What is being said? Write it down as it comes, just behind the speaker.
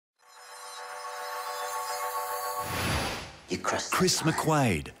You cross the Chris line.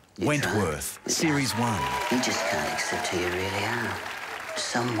 McQuaid, You Wentworth, can't. Series 1. You just can't accept who you really are.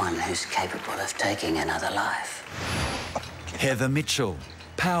 Someone who's capable of taking another life. Heather Mitchell,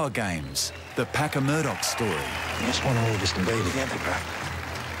 Power Games, the Packer Murdoch story. I just want all of us to be together, bro.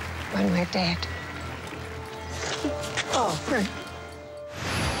 When we're dead. Oh, great.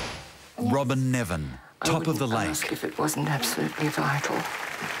 Robin Nevin, Top of the Lake. Ask if it wasn't absolutely vital.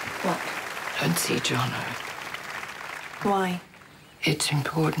 What? Don't see Jono. Why? It's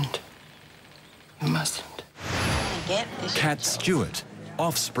important. You mustn't. Cat Stewart,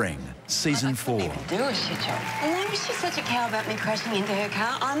 Offspring, Season 4. Do a shit job. And why was she such a cow about me crashing into her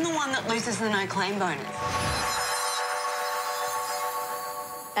car? I'm the one that loses the no-claim bonus.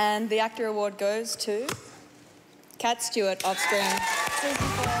 And the AACTA award goes to Cat Stewart, Offspring, Season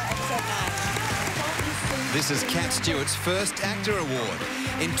 4, Episode 9. This is Cat Stewart's first AACTA award.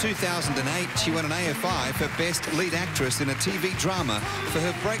 In 2008, she won an AFI for Best Lead Actress in a TV drama for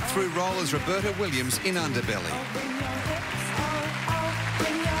her breakthrough role as Roberta Williams in Underbelly.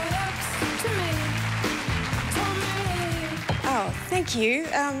 Oh, thank you.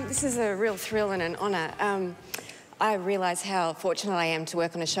 This is a real thrill and an honour. I realise how fortunate I am to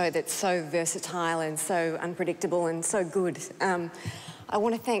work on a show that's so versatile and so unpredictable and so good. I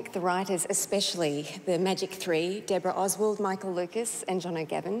want to thank the writers, especially the Magic Three, Deborah Oswald, Michael Lucas and John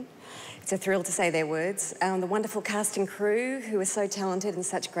O'Gavin. It's a thrill to say their words. The wonderful cast and crew who are so talented and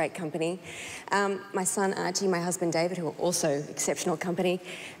such great company. My son Archie, my husband David, who are also exceptional company.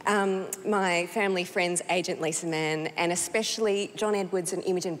 My family, friends, agent Lisa Mann, and especially John Edwards and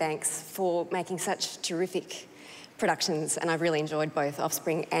Imogen Banks for making such terrific productions. And I've really enjoyed both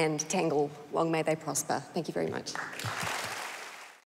Offspring and Tangle. Long may they prosper. Thank you very much.